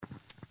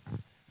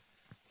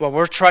Well,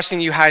 we're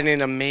trusting you had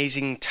an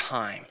amazing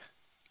time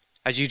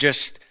as you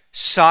just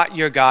sought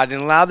your God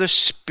and allow the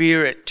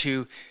Spirit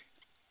to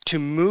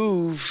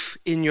move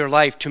in your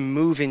life, to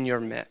move in your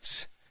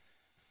midst.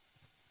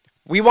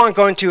 We want to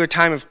go into a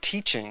time of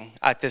teaching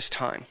at this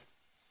time.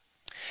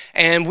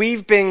 And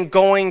we've been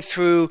going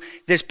through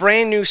this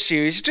brand new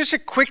series, just a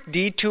quick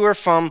detour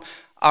from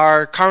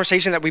our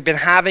conversation that we've been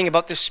having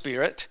about the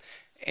Spirit.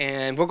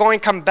 And we're going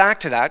to come back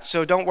to that,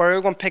 so don't worry,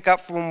 we're going to pick up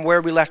from where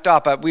we left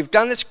off. But we've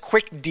done this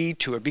quick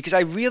detour because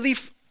I really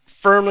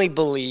firmly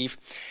believe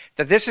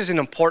that this is an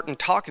important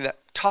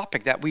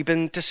topic that we've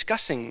been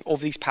discussing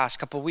over these past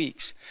couple of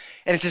weeks.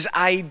 And it's this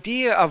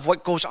idea of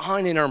what goes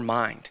on in our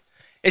mind.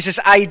 It's this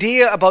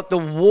idea about the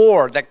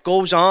war that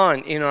goes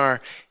on in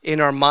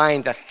our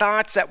mind, the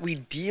thoughts that we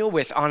deal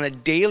with on a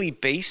daily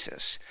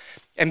basis,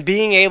 and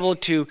being able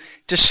to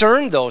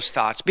discern those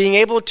thoughts, being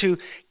able to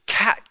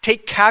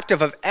take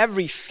captive of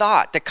every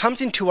thought that comes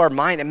into our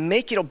mind and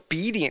make it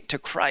obedient to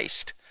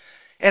Christ.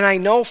 And I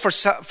know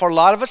for a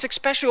lot of us,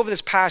 especially over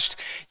this past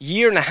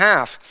year and a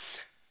half,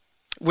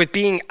 with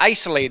being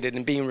isolated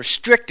and being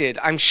restricted,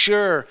 I'm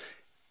sure,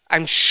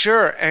 and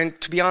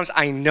to be honest,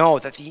 I know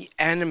that the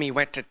enemy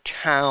went to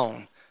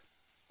town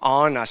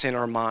on us in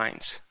our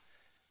minds.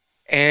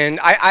 And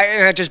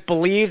I just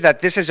believe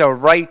that this is a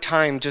right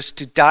time just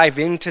to dive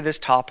into this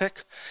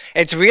topic.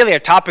 It's really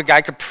a topic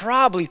I could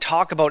probably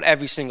talk about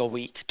every single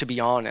week, to be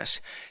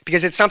honest,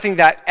 because it's something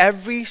that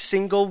every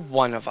single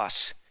one of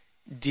us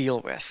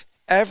deal with.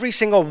 Every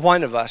single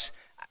one of us,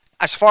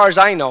 as far as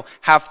I know,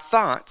 have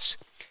thoughts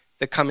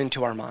that come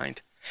into our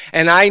mind.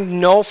 And I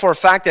know for a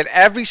fact that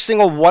every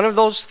single one of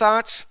those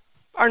thoughts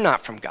are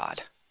not from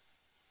God.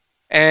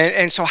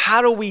 And so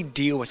how do we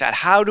deal with that?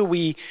 How do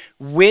we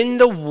win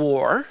the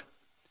war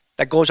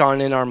that goes on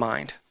in our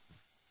mind?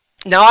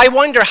 Now, I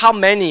wonder how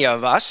many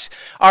of us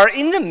are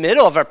in the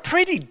middle of a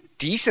pretty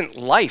decent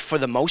life for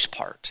the most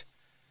part.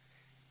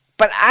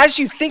 But as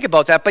you think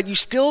about that, but you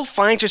still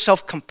find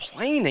yourself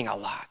complaining a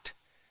lot.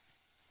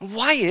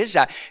 Why is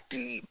that?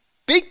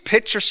 Big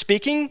picture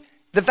speaking,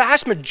 the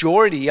vast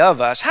majority of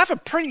us have a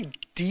pretty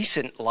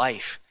decent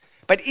life.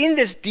 But in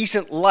this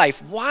decent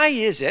life, why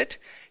is it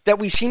that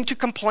we seem to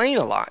complain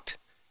a lot?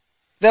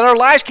 That our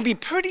lives can be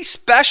pretty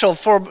special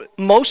for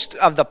most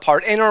of the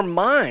part, and our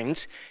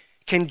minds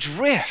can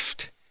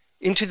drift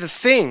into the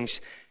things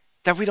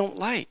that we don't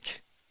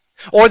like,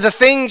 or the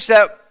things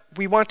that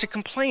we want to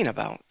complain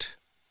about.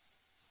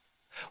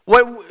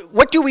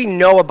 What do we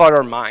know about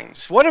our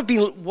minds? What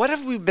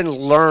have we been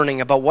learning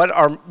about what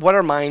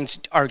our minds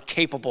are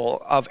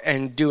capable of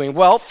and doing?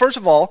 Well, first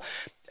of all,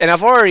 and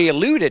I've already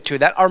alluded to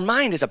that, our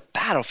mind is a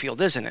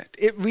battlefield, isn't it?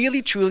 It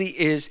really, truly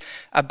is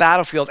a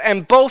battlefield.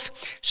 And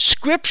both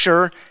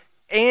Scripture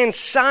and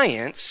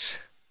science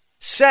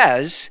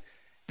says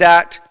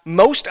that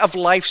most of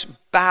life's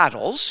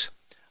battles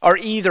are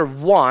either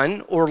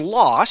won or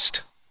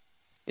lost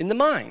in the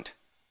mind.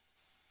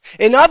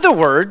 In other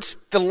words,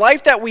 the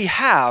life that we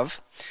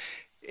have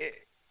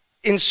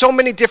in so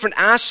many different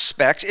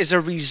aspects is a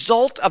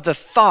result of the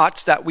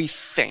thoughts that we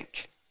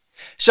think.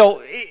 So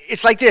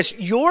it's like this: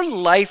 your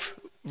life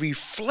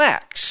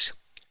reflects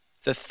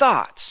the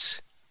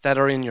thoughts that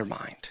are in your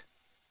mind.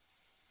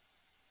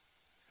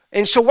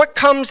 And so what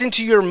comes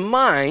into your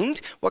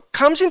mind, what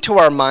comes into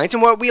our minds,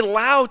 and what we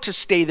allow to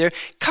stay there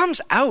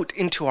comes out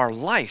into our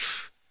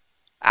life,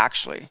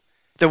 actually.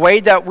 The way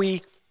that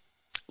we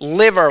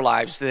live our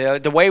lives,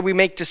 the way we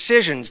make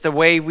decisions, the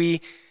way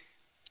we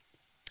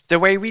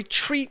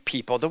treat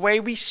people, the way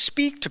we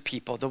speak to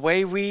people, the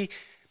way we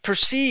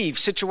perceive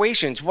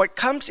situations, what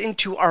comes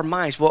into our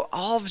minds will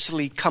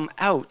obviously come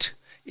out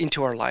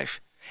into our life.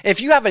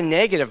 If you have a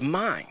negative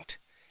mind,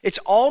 it's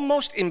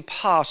almost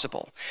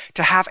impossible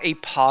to have a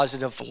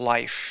positive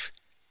life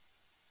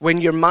when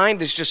your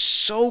mind is just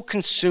so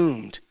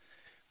consumed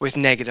with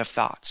negative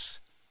thoughts.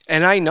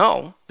 And I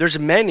know there's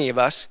many of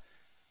us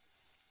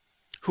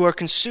who are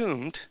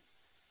consumed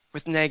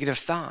with negative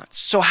thoughts.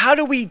 So how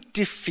do we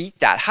defeat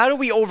that? How do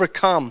we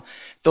overcome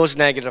those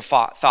negative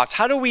thoughts?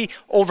 How do we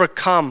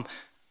overcome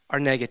our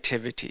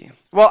negativity?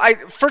 Well, I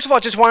first of all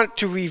just wanted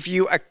to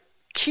review a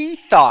key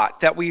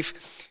thought that we've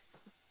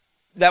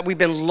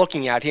been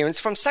looking at here.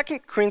 It's from 2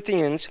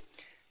 Corinthians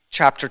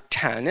chapter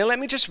 10. And let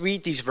me just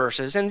read these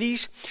verses. And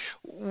this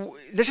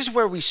is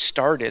where we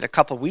started a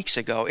couple weeks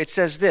ago. It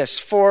says this: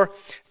 "For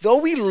though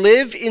we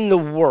live in the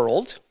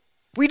world,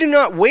 we do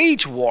not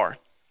wage war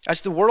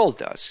as the world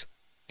does.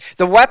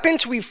 The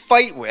weapons we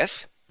fight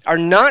with are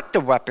not the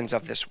weapons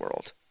of this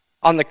world.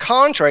 On the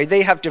contrary,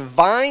 they have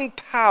divine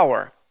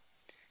power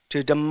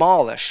to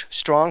demolish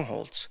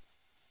strongholds.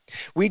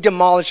 We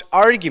demolish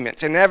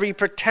arguments and every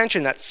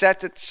pretension that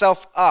sets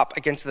itself up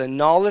against the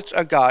knowledge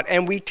of God,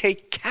 and we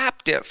take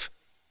captive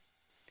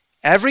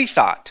every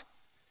thought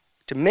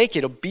to make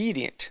it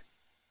obedient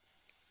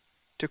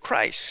to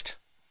Christ."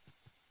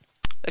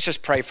 Let's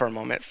just pray for a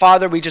moment.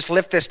 Father, we just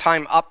lift this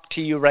time up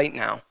to you right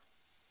now.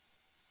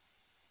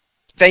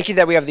 Thank you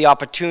that we have the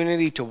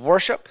opportunity to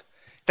worship.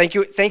 Thank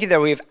you that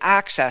we have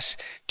access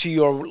to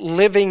your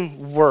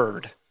living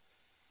word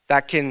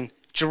that can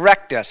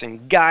direct us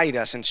and guide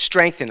us and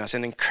strengthen us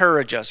and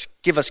encourage us,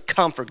 give us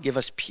comfort, give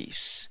us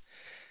peace.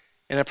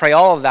 And I pray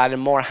all of that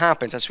and more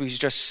happens as we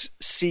just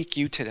seek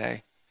you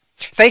today.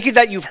 Thank you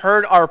that you've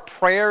heard our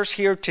prayers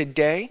here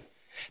today.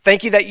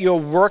 Thank you that you're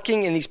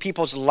working in these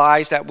people's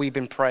lives that we've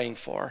been praying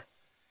for.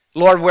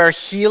 Lord, where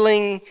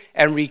healing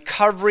and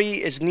recovery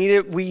is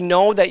needed, we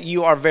know that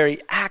you are very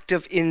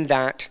active in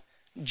that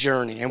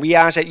journey. And we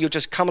ask that you'll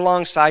just come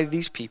alongside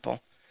these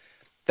people,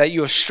 that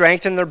you'll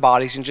strengthen their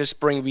bodies and just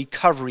bring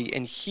recovery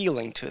and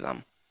healing to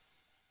them.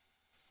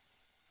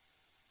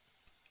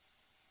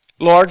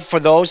 Lord, for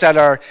those that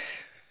are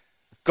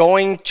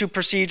going to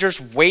procedures,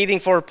 waiting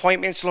for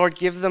appointments, Lord,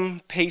 give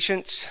them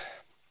patience,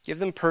 give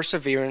them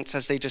perseverance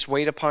as they just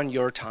wait upon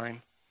your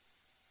time.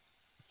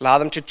 Allow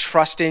them to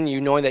trust in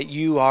you, knowing that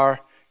you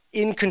are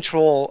in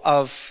control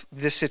of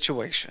this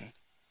situation.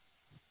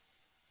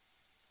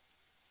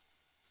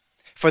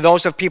 For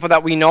those of people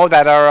that we know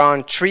that are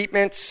on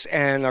treatments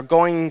and are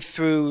going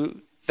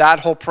through that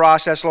whole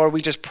process, Lord,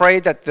 we just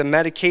pray that the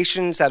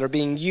medications that are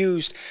being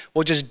used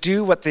will just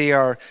do what they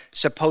are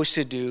supposed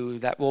to do,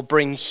 that will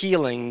bring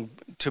healing,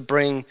 to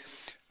bring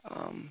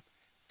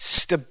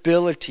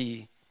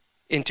stability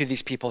into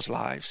these people's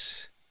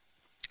lives.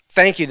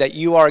 Thank you that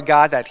you are a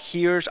God that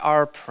hears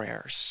our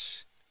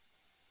prayers.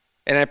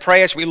 And I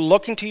pray as we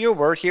look into your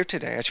word here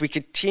today, as we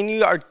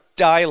continue our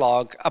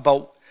dialogue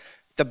about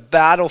the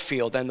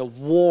battlefield and the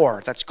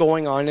war that's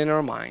going on in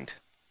our mind,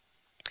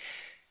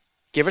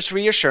 give us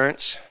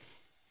reassurance,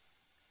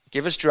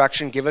 give us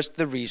direction, give us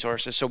the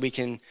resources so we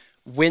can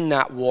win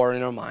that war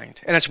in our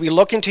mind. And as we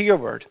look into your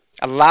word,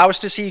 allow us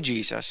to see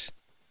Jesus,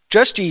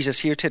 just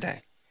Jesus here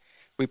today.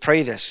 We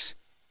pray this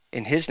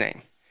in his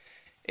name.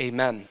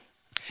 Amen.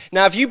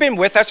 Now, if you've been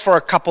with us for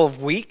a couple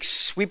of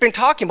weeks, we've been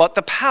talking about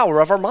the power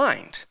of our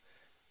mind.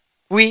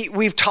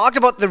 We've talked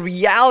about the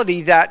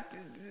reality that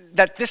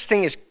this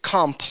thing is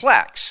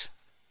complex.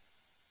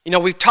 You know,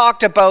 we've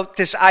talked about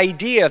this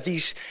idea of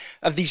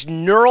these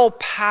neural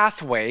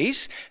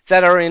pathways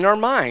that are in our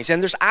minds.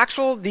 And there's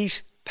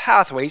these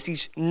pathways,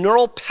 these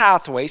neural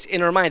pathways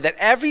in our mind that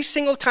every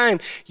single time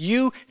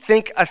you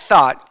think a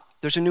thought,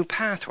 there's a new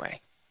pathway.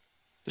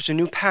 There's a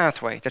new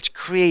pathway that's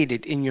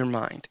created in your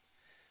mind.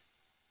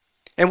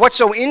 And what's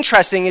so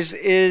interesting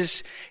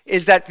is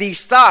that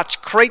these thoughts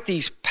create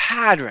these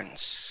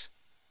patterns,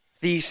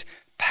 these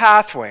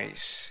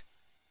pathways.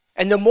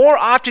 And the more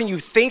often you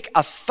think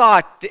a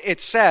thought, it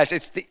says,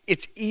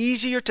 it's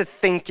easier to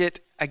think it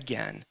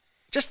again.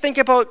 Just think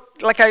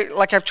about, like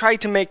I've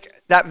tried to make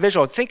that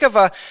visual. Think of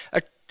a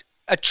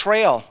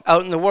trail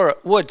out in the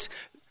woods.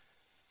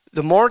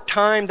 The more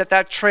time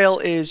that trail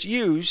is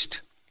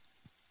used,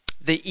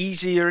 the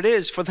easier it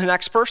is for the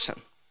next person,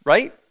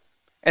 right?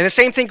 And the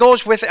same thing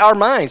goes with our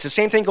minds. The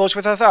same thing goes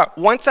with our thought.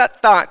 Once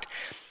that thought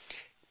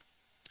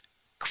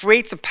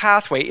creates a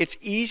pathway, it's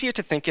easier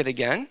to think it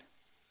again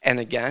and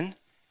again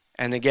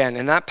and again.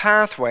 And that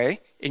pathway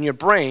in your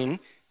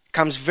brain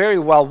comes very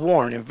well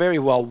worn and very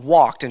well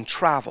walked and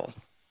traveled.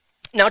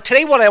 Now,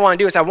 today what I want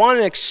to do is I want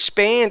to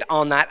expand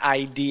on that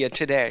idea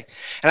today.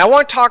 And I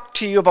want to talk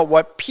to you about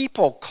what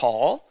people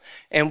call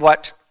and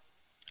what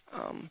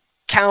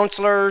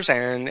counselors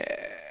and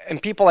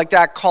people like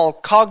that call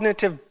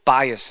cognitive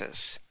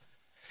biases.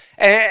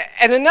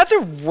 And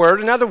another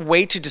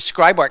way to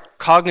describe what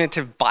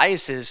cognitive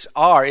biases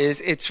are is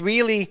it's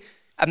really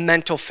a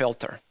mental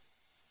filter.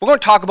 We're going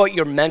to talk about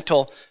your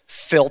mental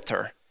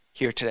filter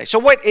here today. So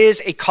what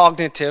is a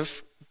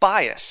cognitive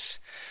bias?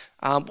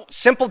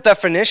 Simple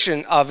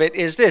definition of it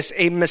is this: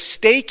 a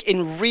mistake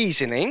in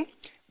reasoning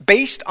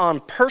based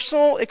on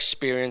personal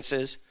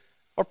experiences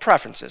or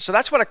preferences. So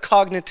that's what a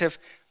cognitive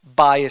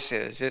bias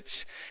is.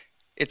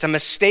 It's a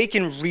mistake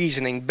in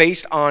reasoning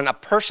based on a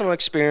personal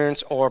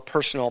experience or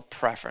personal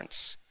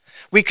preference.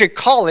 We could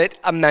call it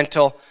a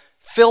mental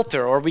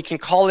filter, or we can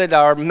call it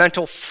our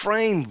mental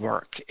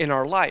framework in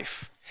our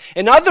life.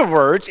 In other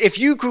words, if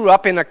you grew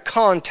up in a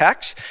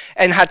context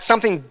and had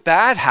something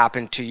bad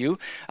happen to you,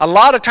 a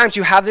lot of times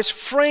you have this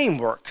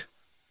framework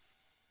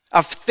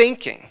of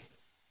thinking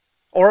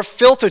or a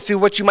filter through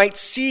which you might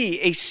see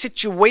a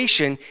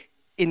situation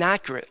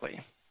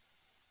inaccurately.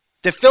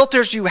 The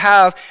filters you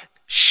have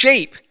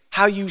shape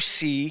how you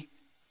see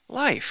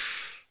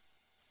life.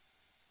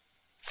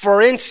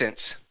 For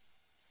instance,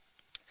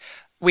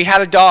 we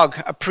had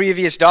a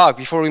previous dog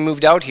before we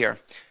moved out here.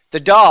 The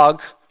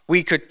dog,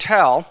 we could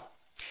tell,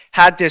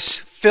 had this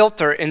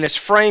filter in this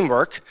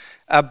framework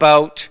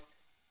about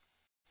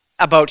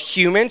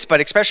humans,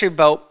 but especially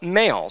about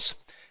males.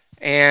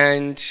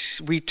 And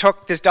we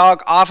took this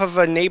dog off of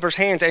a neighbor's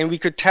hands, and we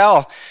could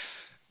tell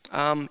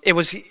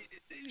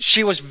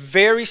she was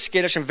very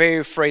skittish and very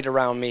afraid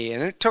around me.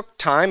 And it took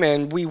time,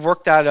 and we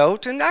worked that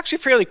out. And actually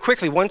fairly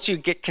quickly, once you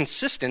get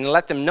consistent and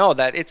let them know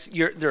that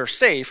they're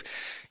safe,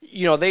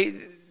 you know,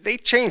 they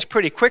change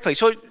pretty quickly.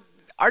 So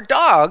our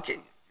dog,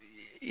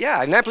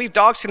 yeah, and I believe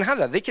dogs can have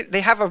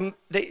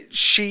that.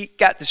 She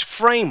got this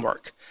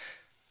framework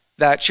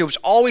that she was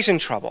always in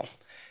trouble.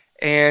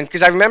 And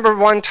because I remember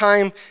one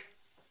time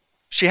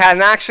she had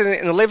an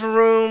accident in the living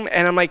room,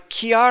 and I'm like,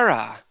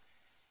 Kiara,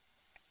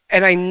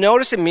 And I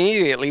noticed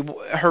immediately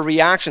her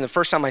reaction the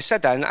first time I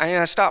said that, and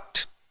I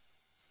stopped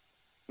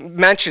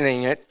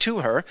mentioning it to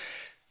her.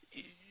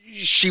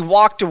 She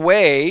walked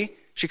away.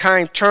 She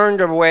kind of turned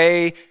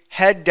away,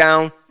 head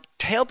down,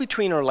 tail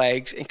between her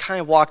legs, and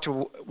kind of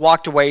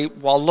walked away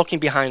while looking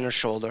behind her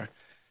shoulder.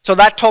 So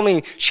that told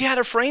me she had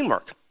a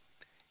framework.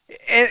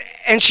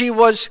 And she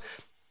was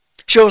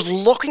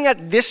looking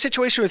at this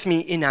situation with me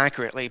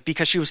inaccurately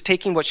because she was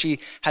taking what she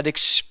had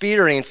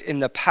experienced in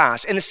the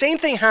past. And the same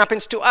thing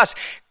happens to us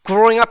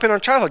growing up in our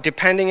childhood,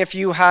 depending if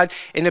you had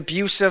an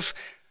abusive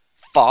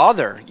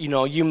father.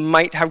 You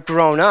might have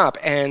grown up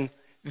and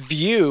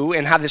view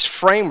and have this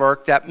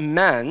framework that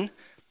men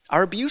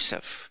are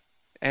abusive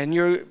and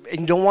you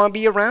don't want to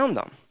be around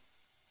them.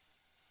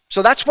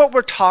 So that's what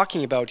we're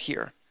talking about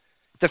here.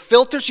 The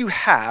filters you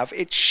have,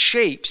 it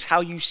shapes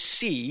how you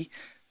see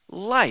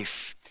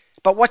life.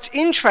 But what's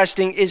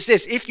interesting is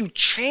this: if you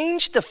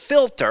change the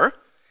filter,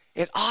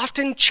 it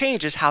often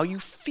changes how you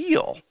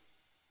feel.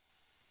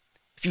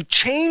 If you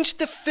change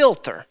the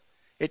filter,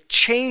 it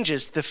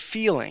changes the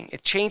feeling.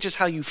 It changes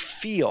how you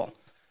feel.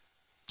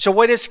 So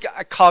what is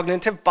a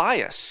cognitive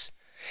bias?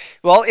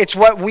 Well, it's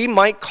what we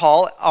might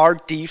call our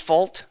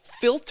default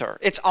filter.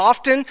 It's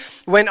often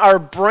when our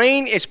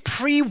brain is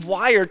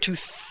pre-wired to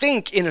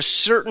think in a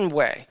certain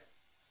way,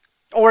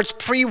 or it's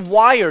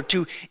pre-wired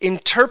to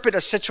interpret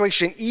a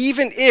situation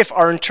even if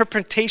our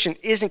interpretation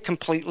isn't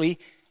completely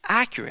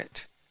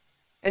accurate.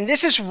 And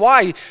this is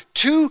why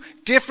two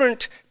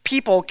different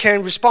people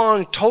can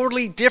respond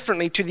totally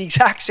differently to the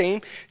exact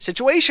same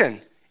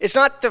situation. It's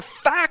not the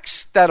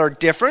facts that are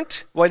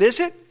different. What is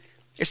it?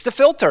 It's the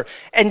filter.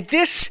 And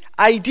this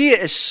idea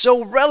is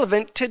so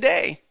relevant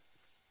today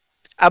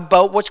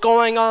about what's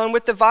going on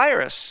with the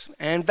virus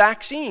and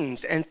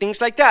vaccines and things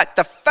like that.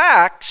 The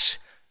facts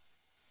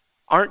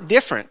aren't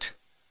different.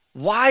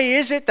 Why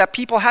is it that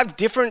people have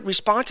different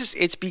responses?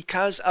 It's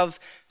because of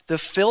the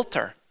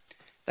filter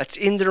that's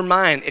in their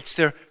mind. It's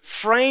their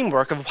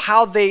framework of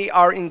how they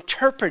are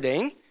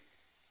interpreting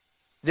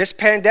this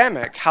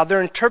pandemic, how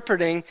they're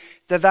interpreting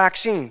the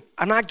vaccine.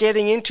 I'm not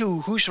getting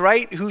into who's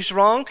right, who's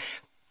wrong,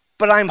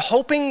 but I'm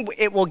hoping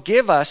it will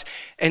give us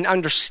an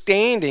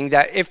understanding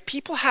that if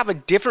people have a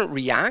different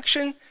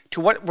reaction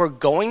to what we're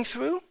going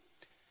through,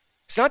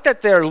 it's not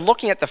that they're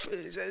looking at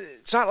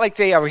it's not like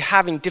they are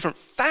having different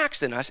facts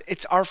than us.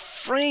 It's our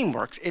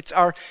frameworks. It's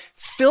our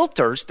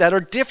filters that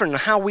are different in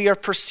how we are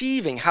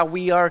perceiving, how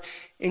we are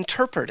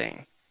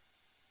interpreting.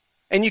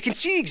 And you can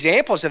see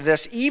examples of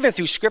this even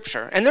through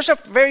Scripture. And there's a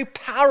very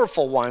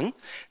powerful one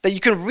that you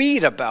can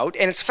read about,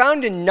 and it's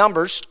found in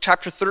Numbers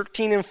chapter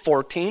 13 and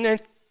 14.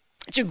 And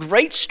it's a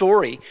great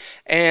story,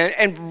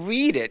 and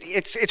read it.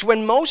 It's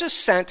when Moses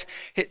sent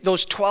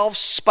those 12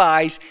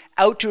 spies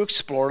out to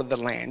explore the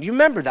land. You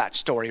remember that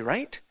story,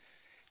 right?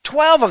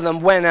 12 of them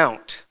went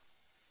out.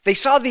 They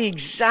saw the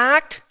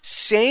exact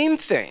same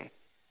thing,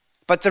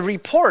 but the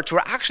reports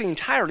were actually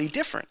entirely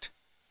different.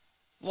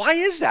 Why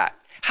is that?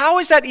 How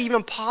is that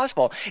even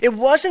possible? It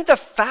wasn't the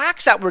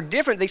facts that were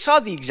different. They saw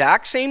the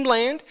exact same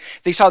land.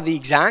 They saw the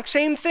exact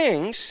same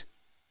things.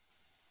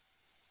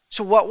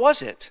 So what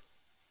was it?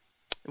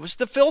 It was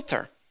the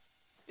filter.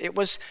 It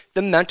was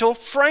the mental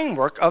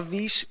framework of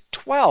these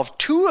 12.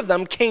 2 of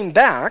them came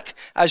back,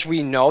 as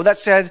we know, that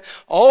said,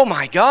 "Oh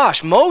my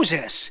gosh,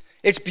 Moses,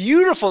 it's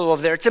beautiful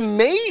over there. It's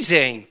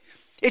amazing.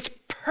 It's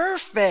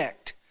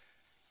perfect.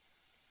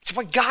 It's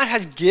what God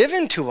has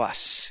given to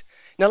us.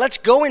 Now let's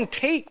go and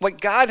take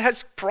what God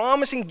has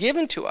promised and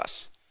given to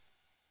us."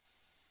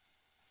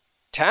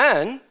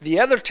 10, the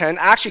other 10,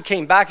 actually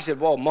came back and said,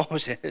 "Whoa,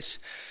 Moses,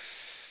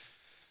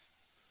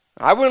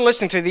 I wouldn't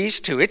listen to these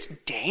 2. It's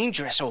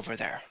dangerous over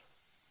there.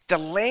 The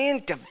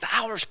land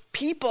devours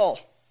people.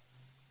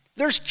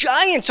 There's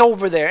giants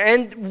over there,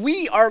 and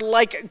we are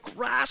like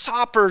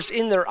grasshoppers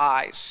in their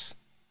eyes."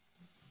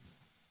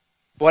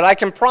 What I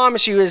can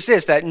promise you is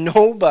this, that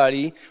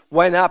nobody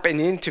went up and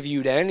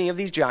interviewed any of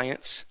these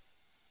giants.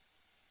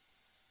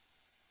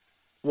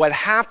 What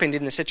happened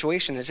in the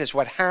situation is this.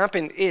 What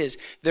happened is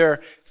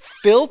their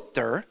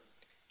filter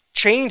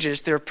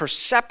changes their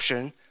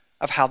perception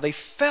of how they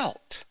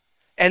felt.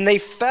 And they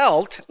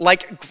felt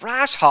like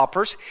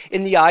grasshoppers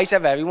in the eyes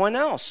of everyone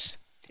else.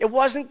 It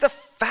wasn't the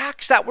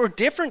facts that were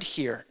different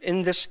here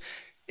in this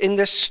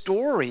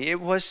story. It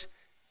was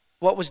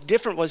what was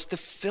different was the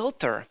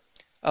filter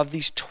of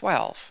these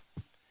 12.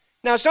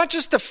 Now, it's not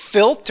just the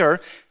filter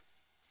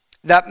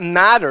that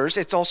matters,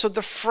 it's also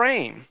the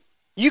frame.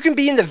 You can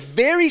be in the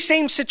very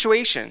same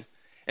situation,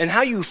 and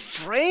how you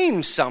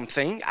frame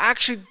something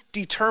actually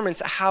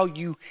determines how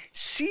you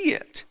see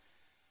it.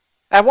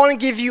 I want to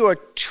give you a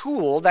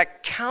tool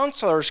that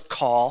counselors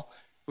call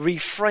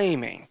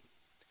reframing.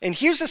 And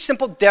here's a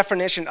simple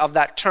definition of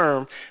that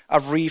term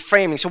of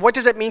reframing. So what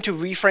does it mean to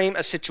reframe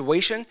a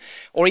situation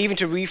or even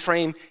to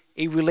reframe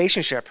a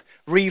relationship?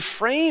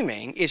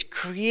 Reframing is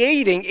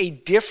creating a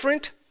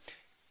different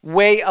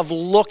way of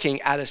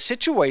looking at a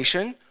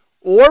situation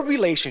or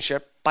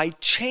relationship by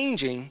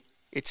changing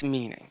its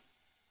meaning.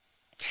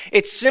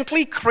 It's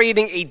simply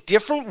creating a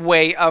different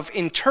way of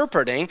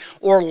interpreting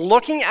or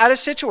looking at a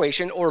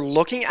situation or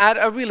looking at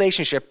a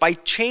relationship by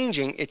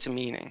changing its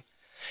meaning.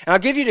 And I'll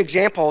give you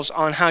examples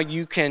on how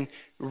you can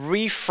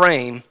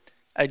reframe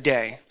a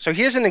day. So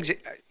here's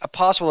a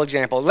possible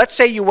example. Let's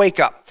say you wake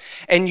up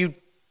and you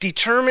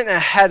determine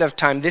ahead of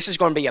time this is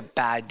going to be a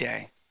bad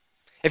day.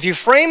 If you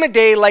frame a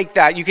day like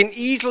that, you can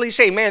easily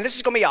say, man, this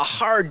is going to be a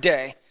hard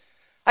day.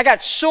 I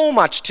got so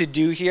much to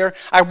do here.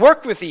 I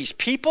work with these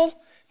people.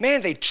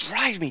 Man, they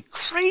drive me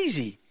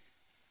crazy.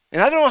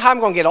 And I don't know how I'm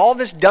going to get all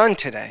this done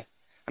today.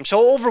 I'm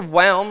so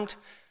overwhelmed.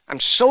 I'm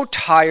so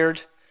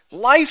tired.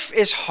 Life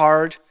is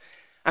hard.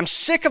 I'm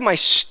sick of my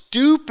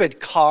stupid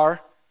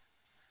car.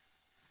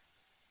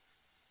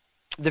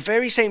 The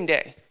very same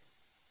day,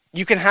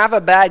 you can have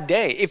a bad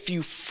day if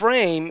you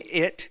frame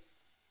it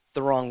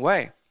the wrong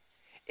way.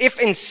 If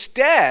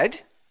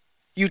instead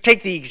you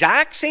take the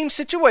exact same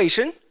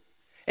situation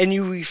and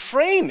you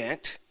reframe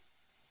it,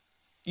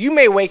 you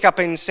may wake up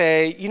and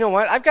say, you know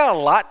what, I've got a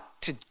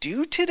lot to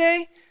do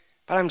today,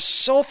 but I'm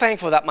so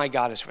thankful that my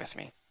God is with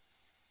me.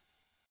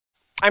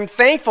 I'm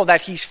thankful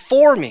that he's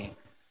for me.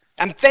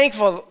 I'm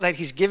thankful that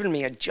he's given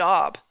me a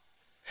job.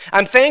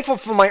 I'm thankful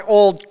for my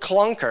old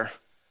clunker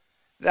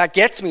that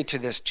gets me to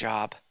this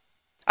job.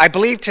 I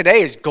believe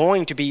today is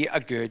going to be a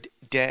good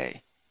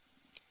day.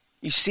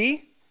 You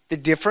see the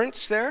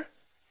difference there?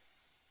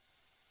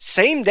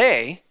 Same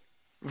day,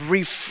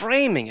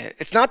 reframing it.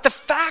 It's not the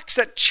facts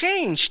that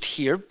changed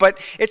here, but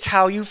it's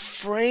how you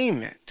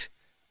frame it.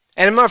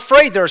 And I'm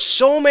afraid there are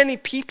so many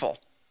people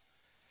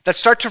that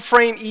start to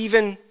frame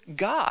even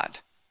God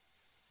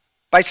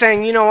by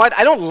saying, you know what,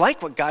 I don't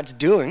like what God's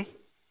doing.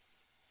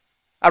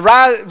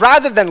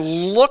 Rather than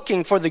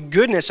looking for the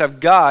goodness of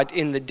God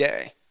in the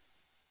day.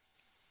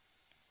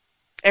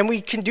 And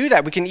we can do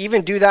that. We can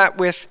even do that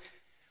with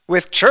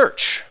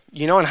church,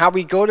 and how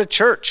we go to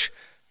church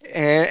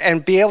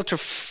and be able to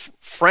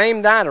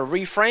frame that or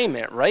reframe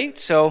it, right?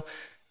 So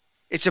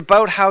it's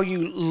about how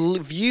you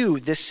view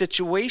this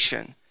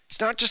situation. It's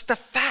not just the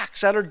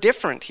facts that are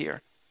different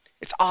here.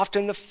 It's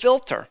often the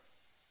filter,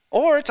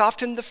 or it's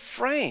often the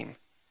frame.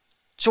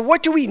 So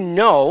what do we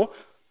know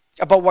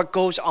about what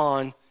goes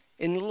on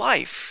in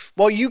life?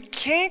 Well, you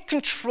can't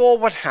control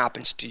what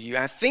happens to you.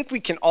 I think we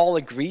can all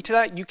agree to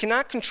that. You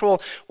cannot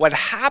control what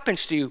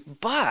happens to you,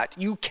 but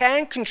you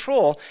can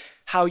control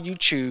how you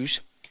choose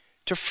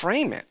to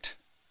frame it.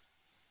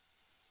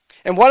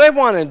 And what I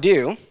want to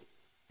do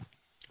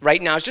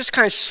right now is just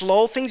kind of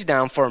slow things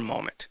down for a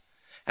moment.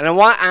 And I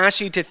want to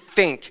ask you to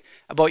think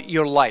about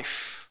your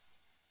life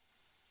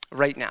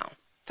right now.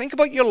 Think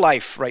about your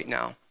life right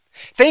now.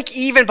 Think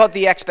even about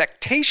the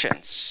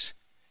expectations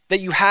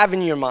that you have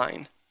in your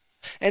mind.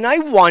 And I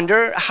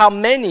wonder how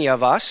many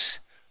of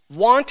us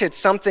wanted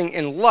something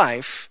in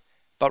life,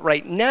 but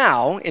right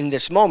now, in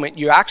this moment,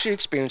 you're actually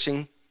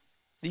experiencing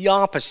the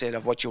opposite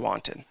of what you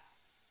wanted.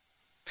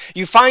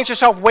 You find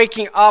yourself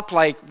waking up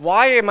like,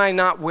 why am I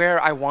not where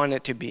I want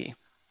it to be?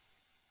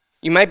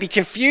 You might be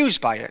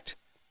confused by it.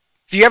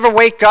 If you ever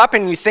wake up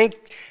and you think,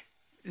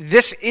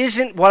 this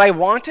isn't what I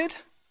wanted,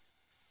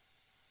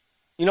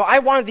 I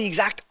wanted the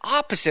exact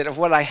opposite of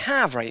what I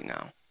have right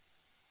now.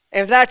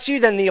 And if that's you,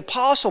 then the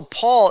Apostle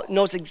Paul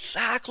knows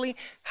exactly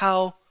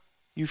how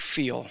you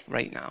feel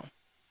right now.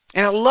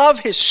 And I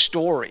love his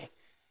story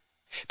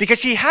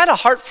because he had a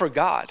heart for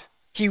God.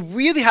 He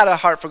really had a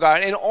heart for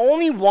God and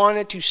only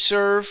wanted to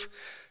serve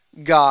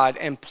God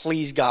and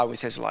please God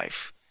with his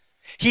life.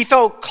 He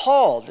felt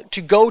called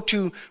to go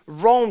to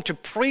Rome to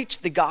preach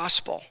the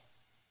gospel.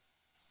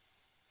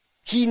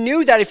 He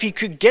knew that if he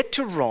could get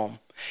to Rome,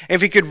 and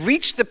if he could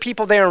reach the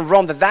people there in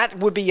Rome, that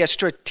would be a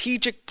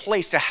strategic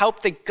place to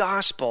help the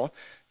gospel,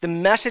 the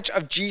message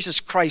of Jesus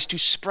Christ, to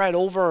spread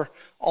over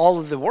all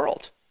of the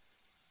world.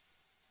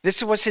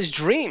 This was his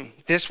dream.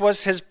 This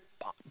was his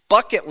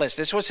bucket list.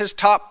 This was his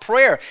top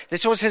prayer.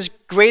 This was his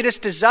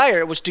greatest desire.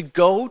 It was to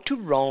go to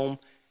Rome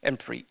and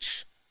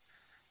preach.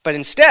 But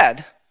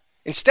instead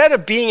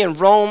of being in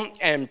Rome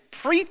and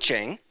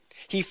preaching,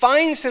 he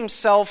finds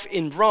himself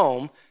in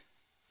Rome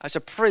as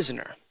a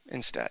prisoner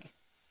instead.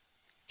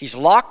 He's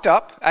locked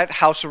up at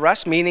house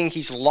arrest, meaning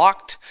he's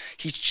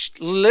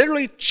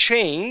literally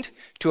chained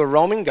to a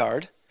Roman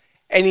guard,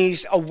 and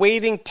he's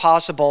awaiting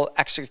possible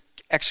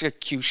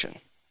execution.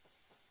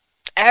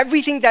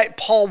 Everything that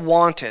Paul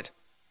wanted,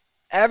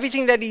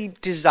 everything that he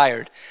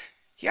desired,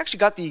 he actually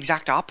got the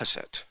exact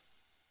opposite.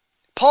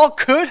 Paul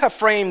could have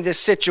framed this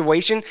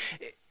situation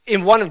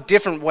in one of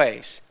different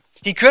ways.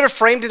 He could have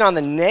framed it on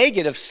the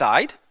negative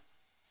side,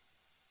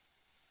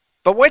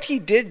 but what he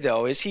did,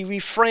 though, is he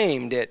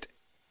reframed it.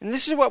 And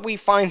this is what we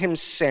find him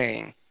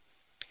saying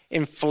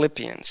in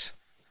Philippians.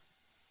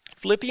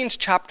 Philippians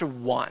chapter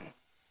 1,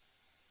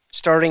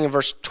 starting in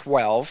verse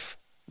 12,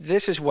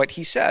 this is what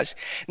he says.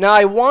 Now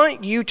I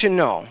want you to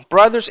know,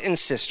 brothers and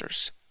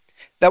sisters,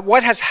 that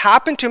what has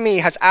happened to me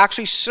has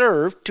actually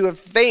served to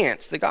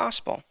advance the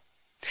gospel.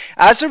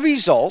 As a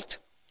result,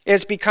 it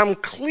has become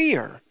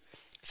clear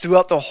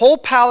throughout the whole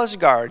palace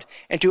guard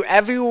and to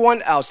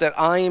everyone else that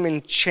I am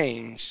in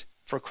chains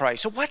for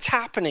Christ. So what's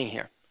happening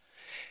here?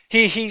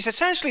 He's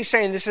essentially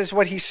saying, this is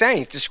what he's saying.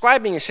 He's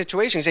describing a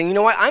situation. He's saying, you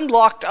know what? I'm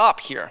locked up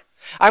here.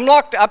 I'm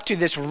locked up to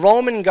this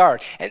Roman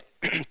guard. And,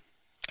 and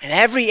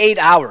every 8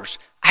 hours,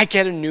 I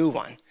get a new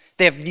one.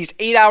 They have these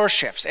 8-hour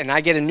shifts, and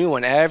I get a new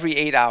one every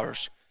 8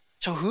 hours.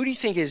 So who do you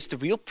think is the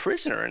real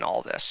prisoner in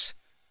all this?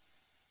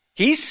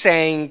 He's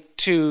saying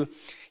to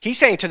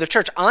the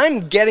church,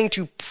 I'm getting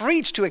to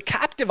preach to a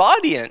captive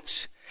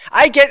audience.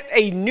 I get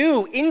a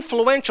new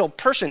influential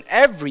person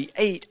every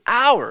 8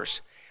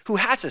 hours who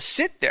has to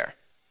sit there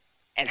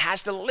and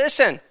has to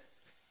listen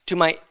to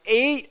my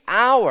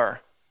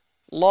 8-hour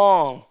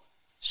long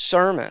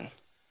sermon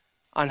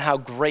on how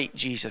great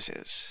Jesus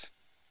is.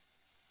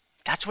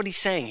 That's what he's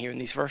saying here in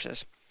these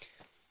verses.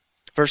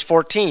 Verse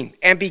 14,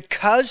 and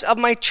because of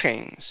my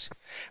chains,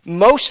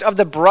 most of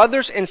the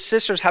brothers and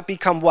sisters have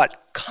become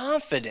what?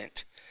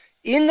 Confident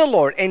in the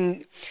Lord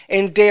and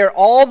dare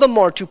all the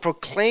more to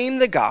proclaim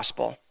the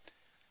gospel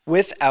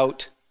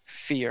without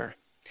fear.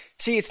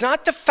 See, it's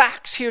not the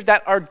facts here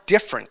that are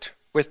different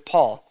with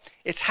Paul.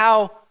 It's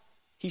how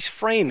he's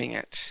framing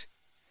it.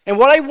 And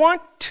what I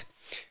want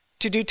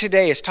to do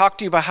today is talk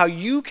to you about how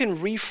you can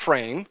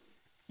reframe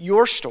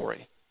your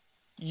story,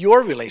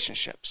 your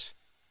relationships.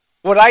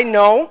 What I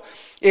know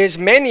is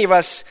many of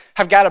us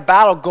have got a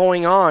battle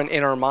going on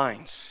in our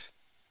minds.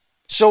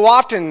 So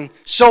often,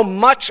 so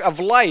much of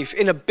life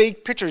in a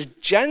big picture is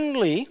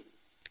generally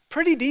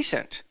pretty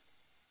decent.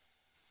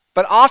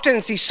 But often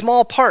it's these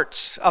small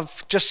parts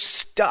of just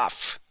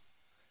stuff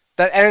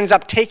that ends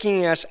up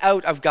taking us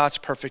out of God's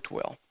perfect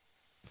will.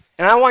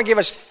 And I want to give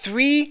us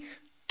three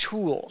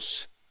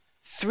tools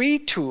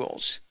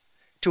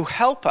to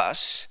help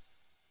us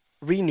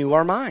renew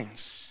our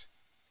minds,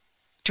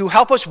 to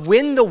help us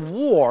win the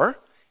war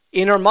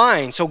in our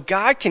minds so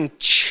God can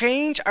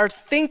change our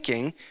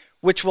thinking,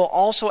 which will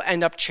also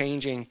end up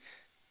changing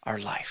our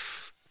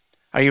life.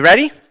 Are you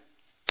ready?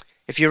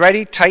 If you're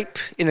ready, type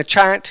in the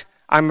chat,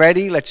 I'm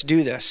ready, let's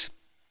do this.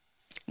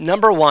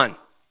 Number one,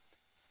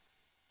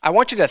 I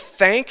want you to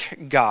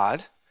thank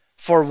God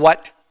for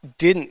what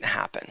didn't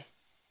happen.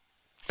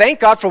 Thank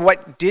God for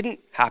what didn't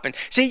happen.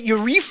 See, you're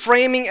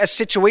reframing a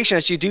situation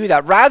as you do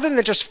that. Rather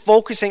than just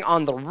focusing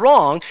on the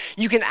wrong,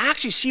 you can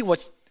actually see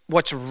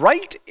what's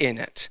right in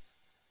it.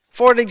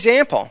 For an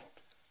example,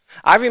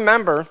 I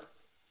remember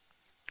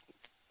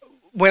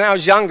when I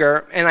was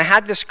younger and I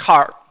had this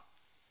car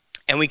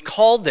and we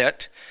called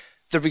it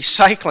the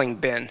recycling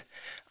bin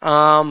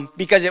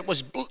because it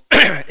was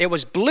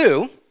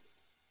blue,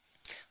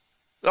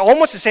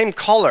 almost the same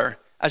color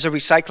as a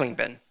recycling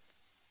bin.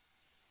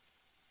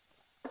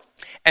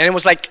 And it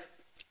was like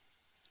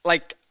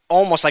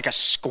almost like a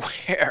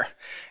square.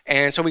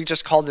 And so we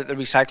just called it the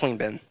recycling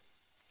bin.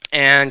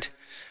 And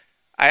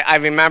I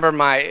remember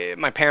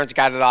my parents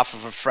got it off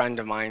of a friend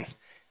of mine.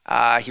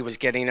 He was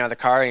getting another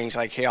car, and he's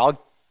like, hey, I'll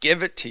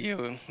give it to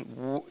you,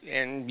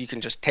 and you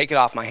can just take it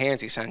off my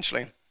hands,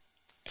 essentially.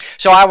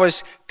 So I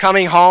was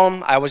coming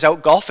home. I was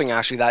out golfing,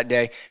 actually, that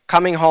day.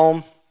 Coming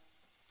home,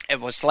 it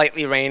was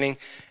slightly raining,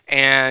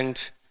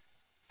 and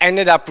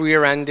ended up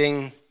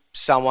rear-ending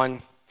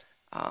someone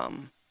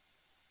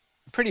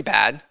pretty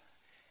bad.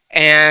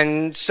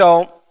 And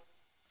so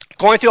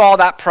going through all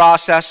that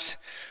process,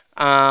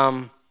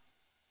 having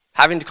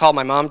to call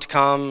my mom to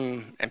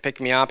come and pick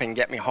me up and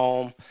get me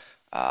home.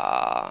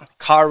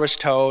 Car was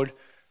towed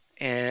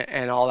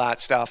and all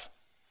that stuff.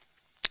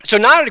 So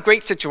not a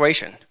great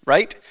situation,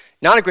 right?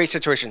 Not a great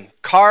situation.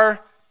 Car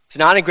is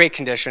not in great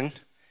condition.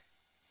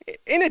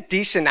 In a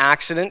decent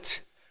accident,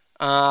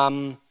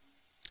 the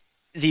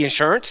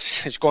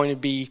insurance is going to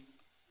be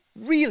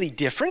really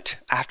different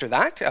after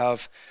that,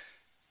 of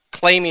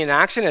claiming an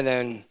accident and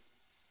then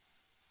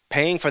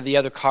paying for the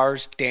other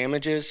car's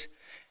damages.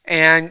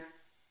 And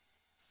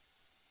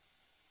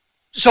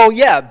so,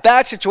 yeah,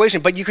 bad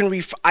situation, but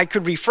I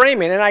could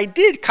reframe it, and I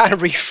did kind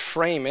of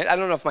reframe it. I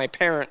don't know if my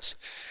parents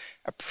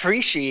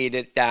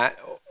appreciated that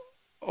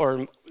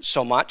or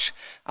so much.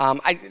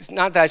 It's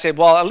not that I say,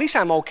 well, at least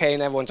I'm okay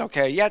and everyone's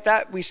okay. Yeah,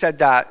 that we said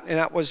that, and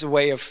that was a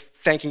way of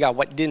thanking God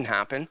what didn't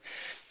happen.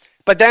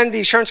 But then the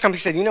insurance company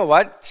said, you know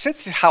what?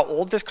 Since how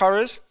old this car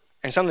is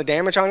and some of the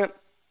damage on it,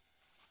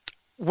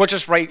 we'll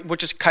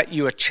just cut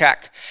you a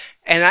check.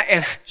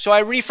 And so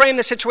I reframed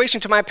the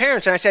situation to my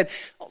parents, and I said,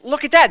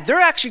 look at that.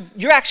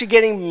 You're actually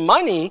getting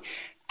money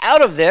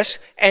out of this,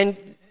 and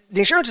the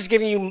insurance is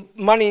giving you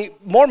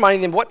more money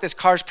than what this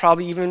car is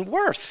probably even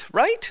worth,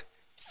 right?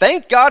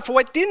 Thank God for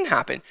what didn't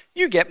happen.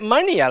 You get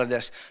money out of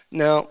this.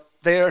 No,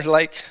 they're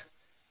like,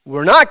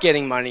 we're not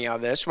getting money out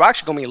of this. We're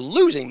actually going to be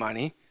losing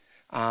money.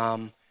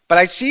 But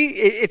I see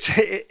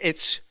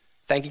it's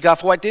thanking God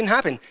for what didn't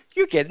happen.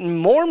 You're getting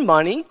more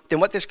money than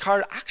what this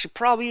car actually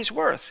probably is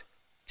worth.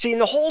 See, in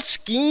the whole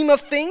scheme of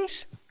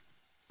things,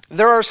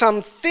 there are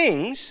some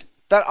things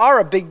that are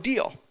a big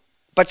deal.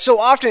 But so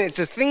often it's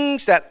the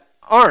things that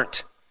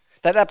aren't,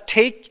 that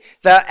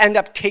end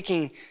up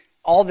taking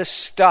all this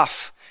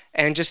stuff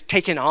and just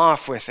taking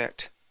off with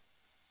it.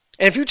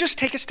 And if you just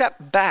take a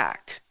step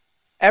back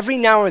every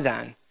now and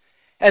then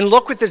and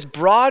look with this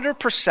broader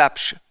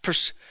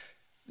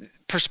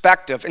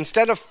perspective,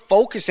 instead of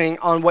focusing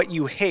on what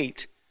you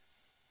hate,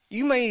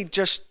 you may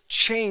just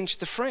change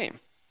the frame.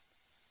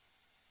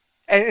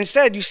 And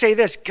instead you say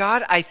this: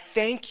 God, I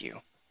thank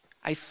you.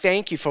 I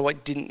thank you for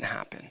what didn't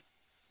happen.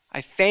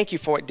 I thank you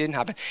for what didn't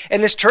happen.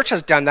 And this church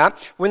has done that.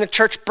 When the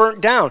church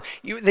burnt down,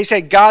 they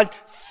say, God,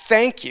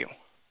 thank you.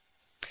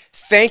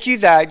 Thank you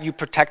that you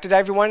protected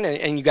everyone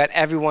and you got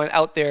everyone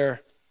out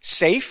there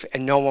safe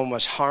and no one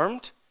was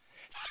harmed.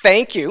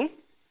 Thank you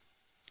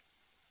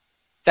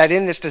that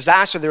in this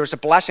disaster there was a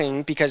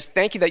blessing, because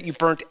thank you that you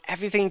burnt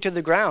everything to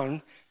the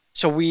ground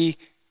so we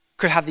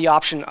could have the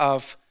option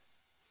of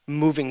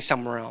moving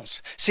somewhere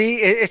else. See,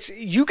 it's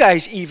you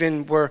guys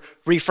even were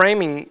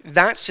reframing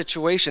that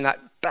situation, that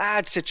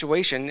bad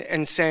situation,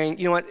 and saying,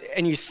 you know what,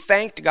 and you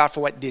thanked God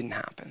for what didn't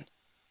happen.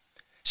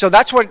 So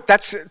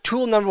that's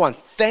tool number one.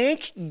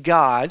 Thank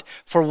God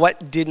for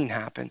what didn't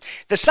happen.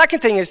 The second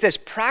thing is this: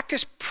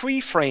 practice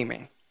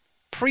pre-framing.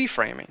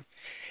 Pre-framing.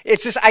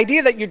 It's this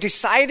idea that you're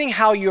deciding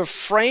how you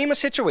frame a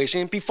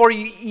situation before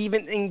you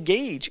even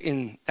engage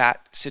in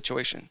that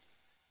situation.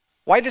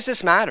 Why does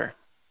this matter?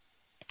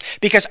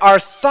 Because our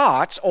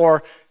thoughts,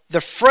 or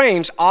the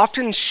frames,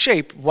 often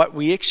shape what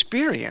we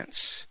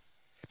experience.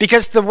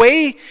 Because the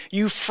way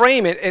you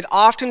frame it, it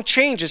often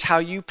changes how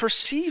you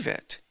perceive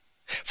it.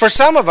 For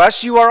some of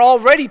us, you are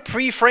already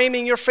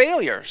pre-framing your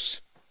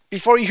failures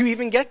before you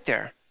even get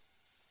there.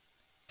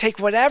 Take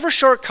whatever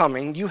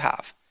shortcoming you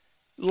have,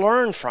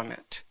 learn from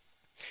it,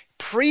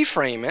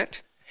 pre-frame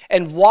it,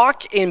 and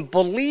walk in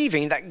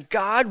believing that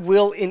God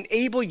will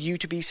enable you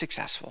to be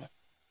successful.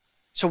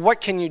 So what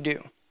can you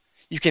do?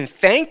 You can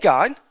thank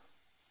God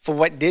for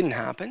what didn't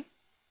happen,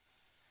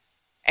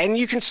 and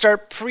you can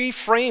start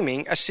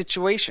pre-framing a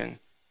situation.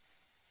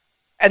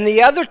 And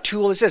the other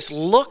tool is this: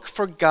 look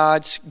for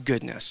God's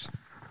goodness.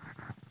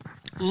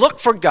 Look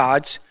for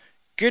God's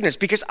goodness,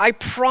 because I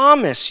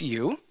promise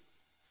you,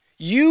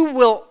 you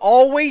will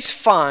always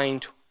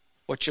find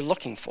what you're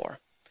looking for.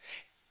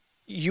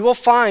 You will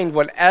find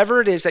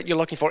whatever it is that you're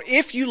looking for.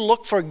 If you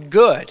look for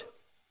good,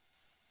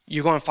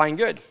 you're going to find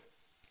good.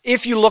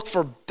 If you look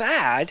for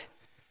bad,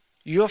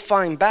 you'll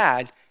find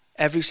bad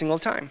every single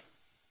time.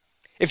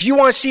 If you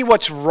want to see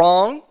what's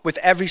wrong with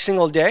every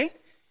single day,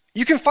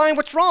 you can find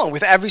what's wrong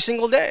with every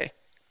single day.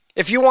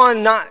 If you want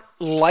to not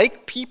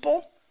like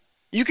people,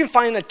 you can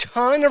find a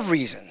ton of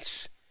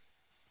reasons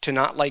to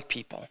not like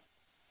people.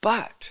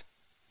 But,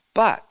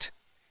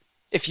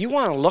 if you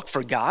want to look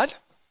for God,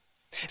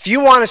 if you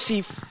want to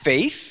see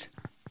faith,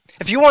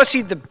 if you want to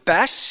see the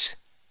best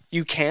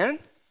you can,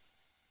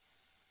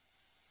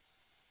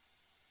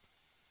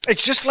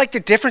 it's just like the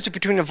difference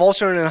between a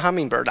vulture and a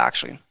hummingbird,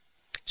 actually.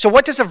 So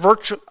what does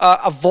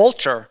a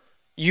vulture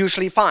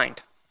usually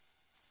find?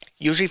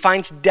 Usually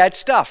finds dead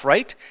stuff,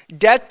 right?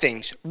 Dead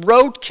things,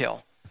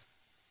 roadkill.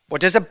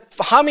 What does a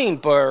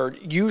hummingbird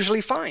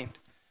usually find?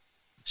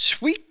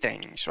 Sweet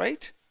things,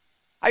 right?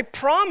 I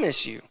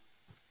promise you,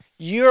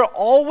 you'll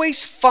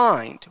always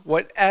find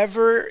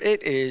whatever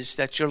it is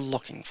that you're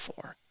looking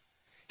for.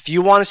 If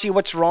you want to see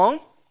what's wrong,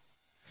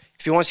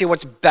 if you want to see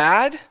what's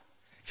bad,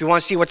 if you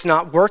want to see what's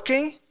not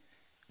working,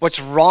 what's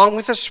wrong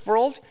with this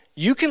world,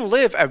 you can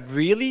live a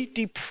really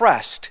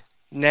depressed,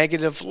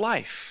 negative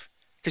life,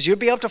 because you'll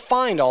be able to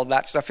find all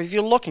that stuff if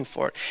you're looking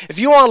for it. If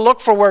you want to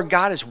look for where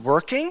God is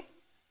working,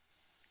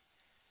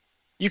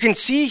 you can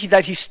see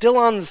that he's still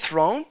on the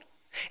throne,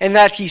 and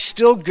that he's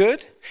still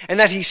good, and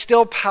that he's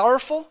still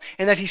powerful,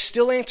 and that he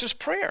still answers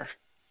prayer.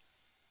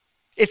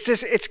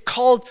 It's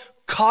called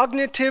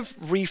cognitive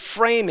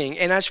reframing,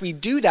 and as we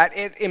do that,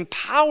 it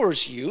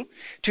empowers you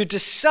to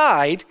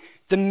decide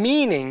the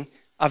meaning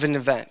of an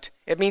event.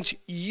 It means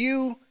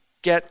you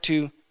get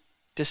to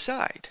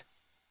decide.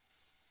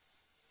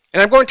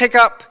 And I'm going to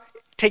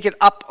take it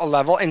up a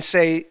level and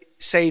say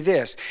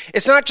this.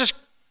 Let's not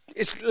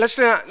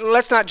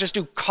just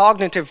do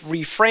cognitive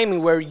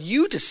reframing where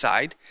you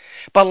decide,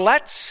 but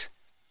let's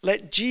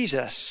let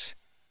Jesus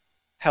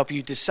help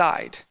you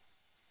decide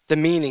the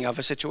meaning of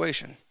a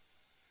situation.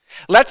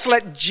 Let's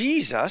let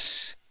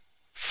Jesus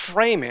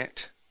frame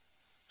it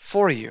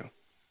for you.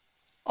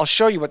 I'll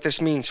show you what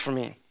this means for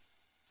me.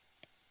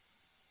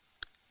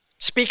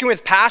 Speaking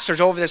with pastors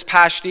over this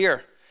past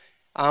year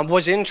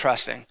was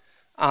interesting.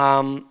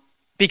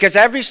 Because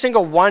every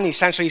single one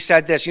essentially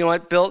said this: you know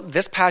what, Bill,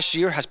 this past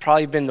year has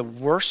probably been the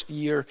worst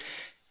year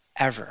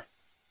ever.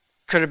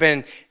 Could have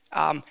been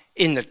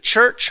in the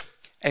church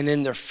and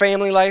in their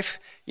family life.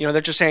 You know,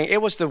 they're just saying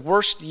it was the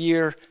worst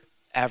year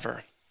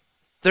ever.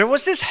 There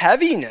was this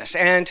heaviness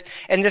and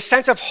this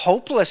sense of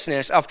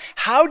hopelessness of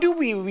how do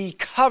we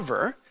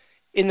recover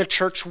in the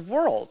church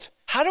world?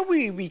 How do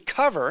we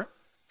recover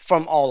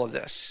from all of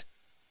this?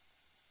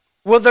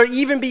 Will there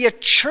even be a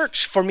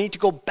church for me to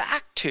go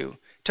back to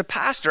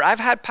pastor? I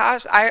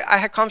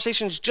had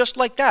conversations just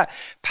like that.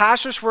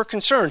 Pastors were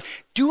concerned,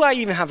 do I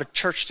even have a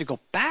church to go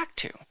back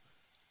to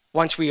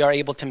once we are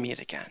able to meet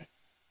again?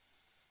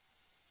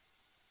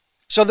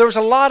 So there was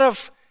a lot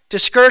of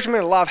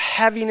discouragement, a lot of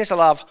heaviness, a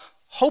lot of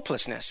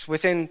hopelessness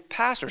within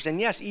pastors,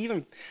 and yes,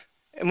 even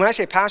And when I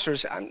say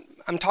pastors,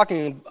 I'm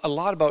talking a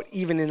lot about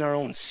even in our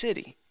own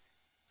city.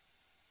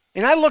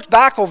 And I looked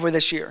back over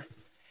this year,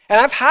 and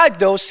I've had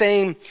those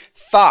same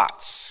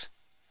thoughts,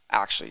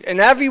 actually. And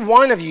every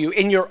one of you,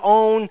 in your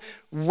own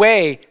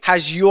way,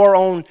 has your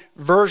own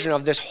version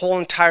of this whole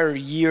entire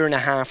year and a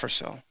half or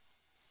so.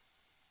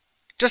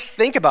 Just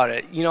think about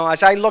it.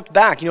 As I look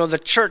back,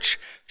 the church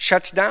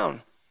shuts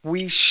down.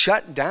 We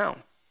shut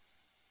down.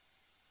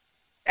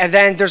 And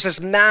then there's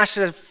this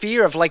massive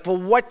fear of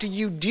what do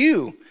you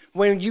do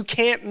when you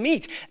can't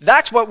meet?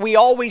 That's what we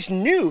always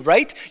knew,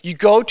 right? You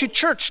go to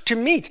church to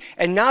meet.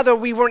 And now that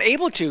we weren't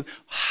able to,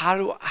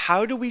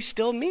 how do we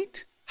still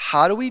meet?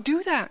 How do we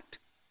do that?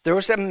 There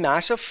was a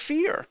massive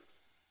fear.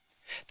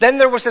 Then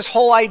there was this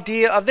whole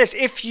idea of this.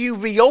 If you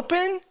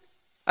reopen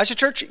as a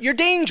church, you're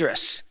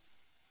dangerous,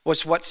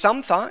 was what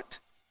some thought.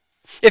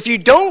 If you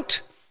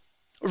don't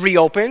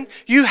reopen,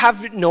 you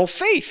have no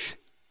faith,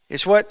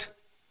 is what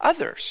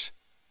others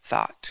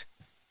thought.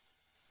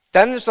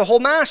 Then there's the whole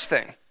mask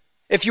thing.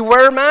 If you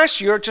wear a mask,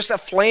 you're just a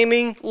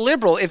flaming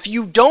liberal. If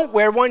you don't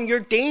wear one,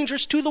 you're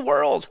dangerous to the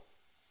world.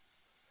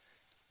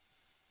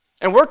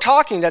 And we're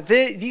talking that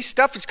these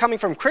stuff is coming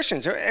from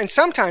Christians. And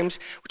sometimes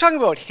we're talking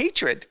about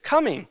hatred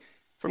coming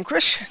from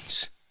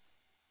Christians.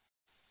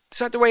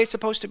 It's not the way it's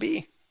supposed to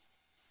be.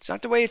 It's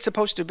not the way it's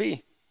supposed to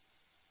be.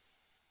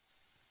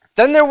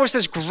 Then there was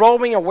this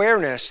growing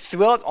awareness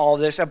throughout all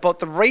this about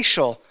the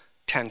racial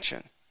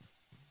tension.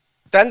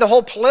 Then the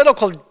whole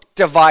political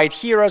divide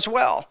here as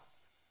well.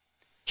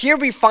 Here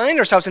we find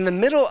ourselves in the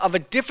middle of a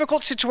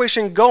difficult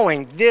situation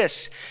going,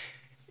 this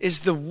is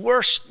the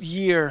worst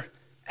year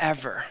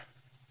ever.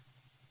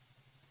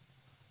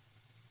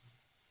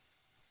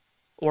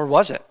 Or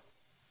was it?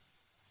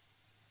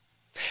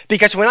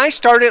 Because when I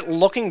started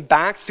looking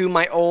back through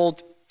my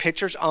old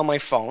pictures on my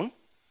phone,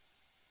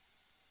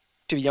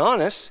 to be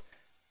honest,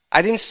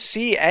 I didn't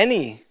see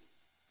any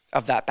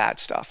of that bad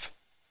stuff.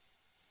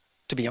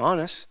 To be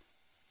honest.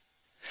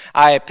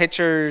 I had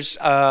pictures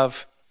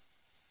of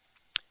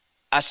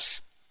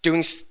us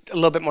doing a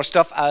little bit more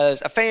stuff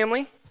as a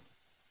family,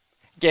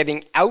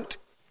 getting out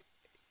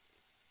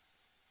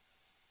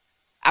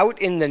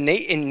in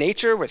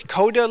nature with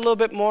Coda a little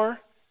bit more,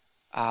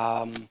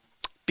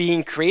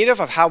 being creative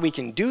of how we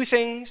can do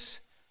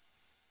things,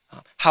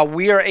 how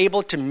we are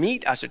able to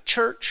meet as a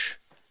church.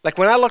 Like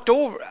when I looked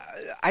over,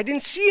 I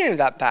didn't see any of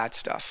that bad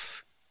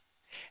stuff.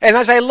 And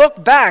as I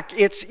look back,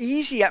 it's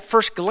easy at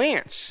first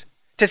glance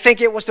to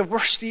think it was the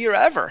worst year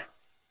ever.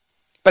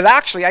 But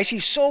actually, I see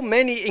so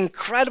many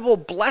incredible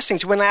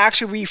blessings when I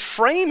actually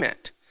reframe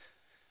it.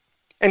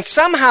 And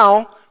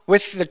somehow,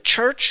 with the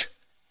church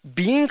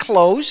being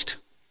closed,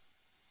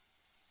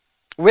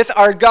 with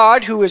our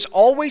God who is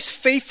always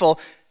faithful,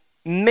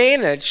 we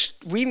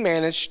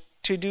managed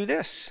to do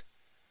this.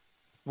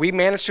 We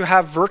managed to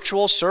have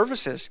virtual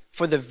services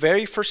for the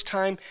very first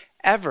time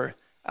ever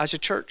as a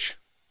church.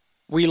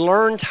 We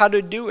learned how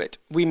to do it.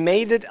 We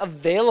made it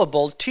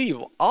available to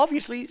you.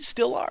 Obviously,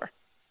 still are.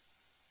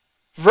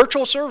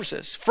 Virtual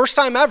services, first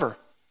time ever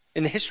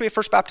in the history of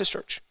First Baptist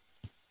Church.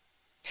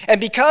 And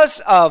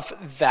because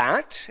of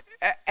that,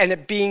 and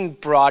it being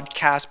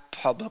broadcast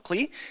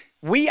publicly,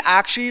 we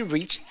actually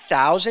reached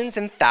thousands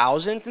and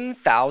thousands and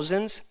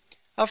thousands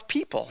of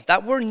people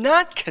that were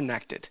not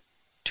connected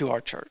to our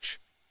church.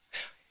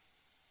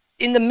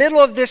 In the middle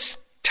of this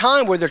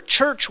time where the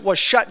church was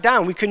shut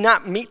down, we could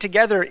not meet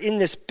together in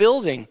this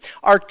building,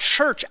 our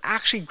church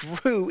actually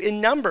grew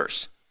in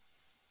numbers.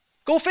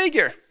 Go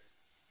figure.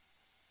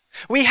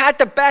 We had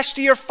the best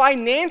year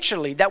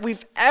financially that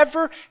we've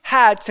ever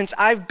had since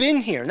I've been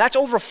here. And that's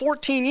over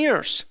 14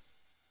 years.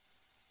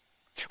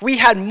 We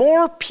had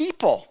more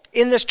people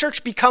in this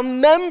church become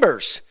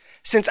members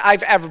since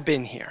I've ever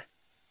been here.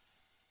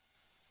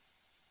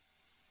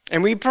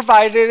 And we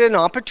provided an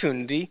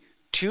opportunity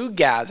to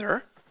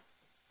gather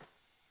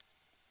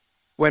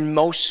when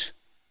most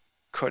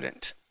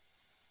couldn't.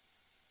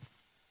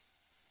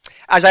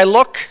 As I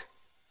look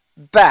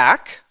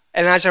back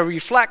and as I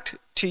reflect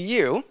to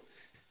you,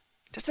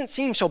 it doesn't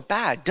seem so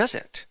bad, does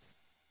it?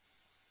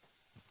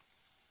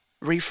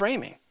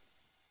 Reframing.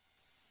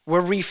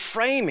 We're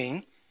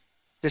reframing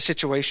the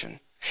situation.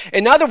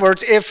 In other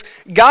words, if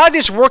God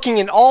is working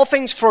in all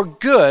things for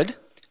good,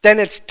 then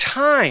it's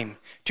time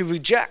to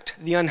reject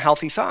the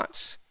unhealthy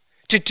thoughts.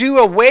 To do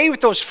away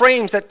with those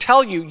frames that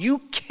tell you you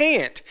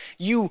can't,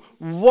 you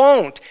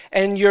won't,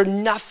 and you're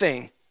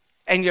nothing,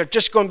 and you're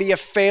just going to be a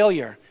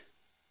failure.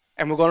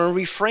 And we're going to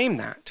reframe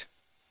that.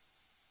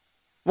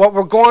 What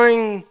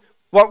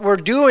we're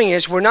doing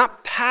is we're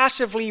not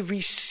passively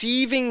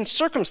receiving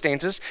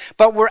circumstances,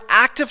 but we're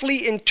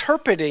actively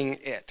interpreting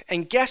it.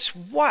 And guess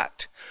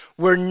what?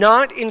 We're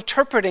not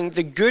interpreting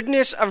the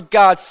goodness of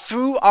God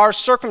through our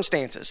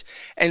circumstances.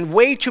 And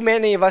way too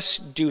many of us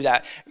do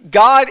that.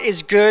 God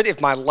is good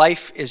if my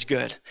life is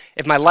good.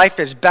 If my life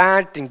is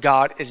bad, then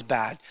God is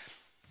bad.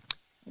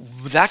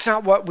 That's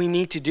not what we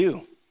need to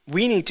do.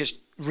 We need to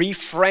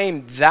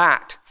reframe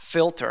that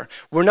filter.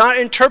 We're not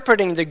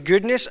interpreting the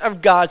goodness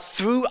of God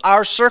through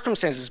our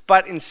circumstances,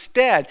 but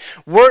instead,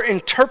 we're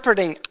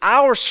interpreting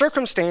our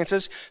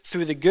circumstances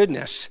through the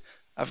goodness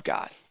of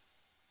God.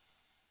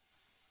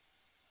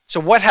 So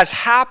what has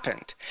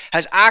happened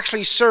has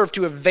actually served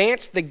to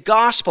advance the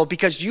gospel,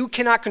 because you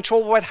cannot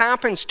control what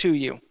happens to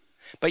you,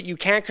 but you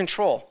can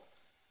control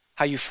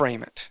how you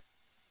frame it.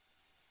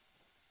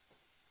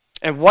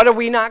 And what are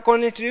we not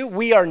going to do?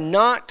 We are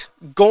not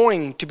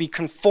going to be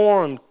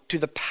conformed to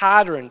the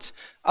patterns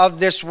of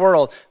this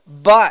world,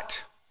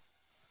 but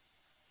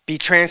be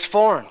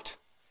transformed.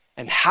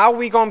 And how are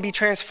we going to be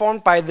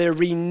transformed? By the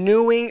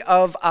renewing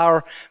of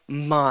our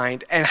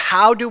mind. And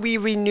how do we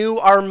renew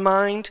our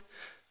mind?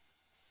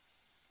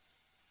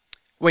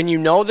 When you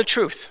know the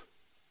truth.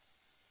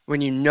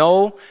 When you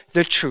know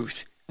the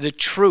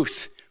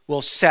truth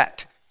will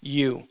set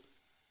you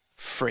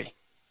free.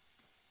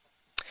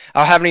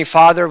 Our Heavenly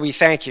Father, we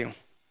thank you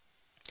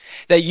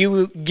that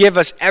you give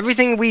us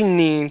everything we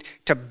need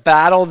to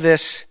battle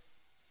this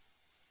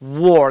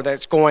war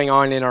that's going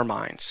on in our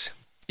minds.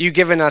 You've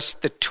given us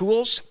the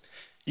tools,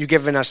 you've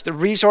given us the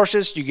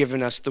resources, you've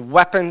given us the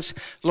weapons.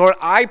 Lord,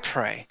 I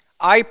pray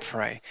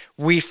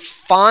we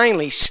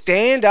finally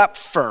stand up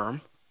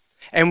firm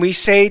and we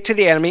say to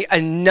the enemy,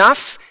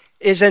 enough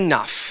is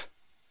enough.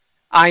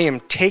 I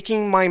am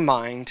taking my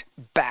mind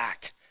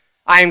back.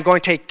 I am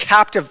going to take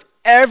captive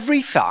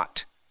every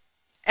thought,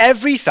 and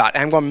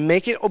I'm going to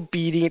make it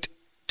obedient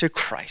to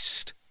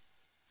Christ.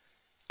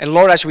 And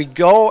Lord, as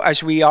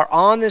we are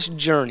on this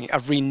journey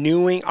of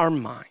renewing our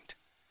mind,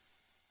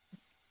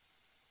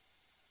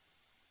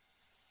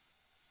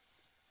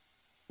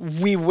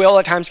 we will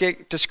at times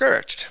get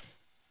discouraged.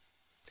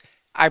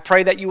 I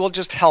pray that you will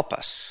just help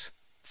us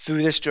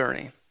through this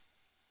journey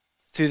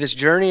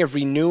of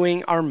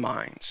renewing our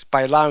minds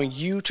by allowing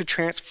you to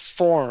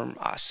transform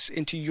us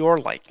into your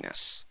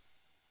likeness.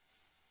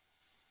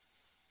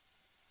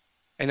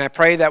 And I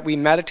pray that we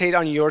meditate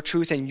on your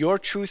truth and your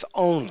truth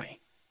only,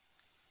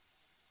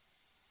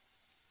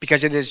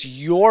 because it is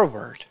your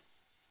word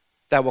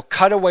that will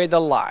cut away the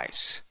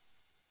lies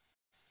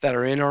that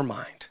are in our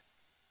mind.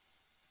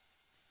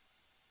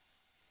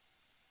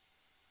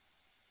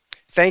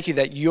 Thank you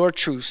that your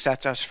truth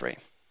sets us free.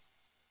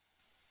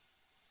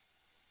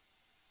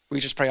 We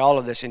just pray all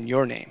of this in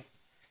your name.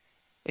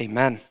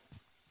 Amen.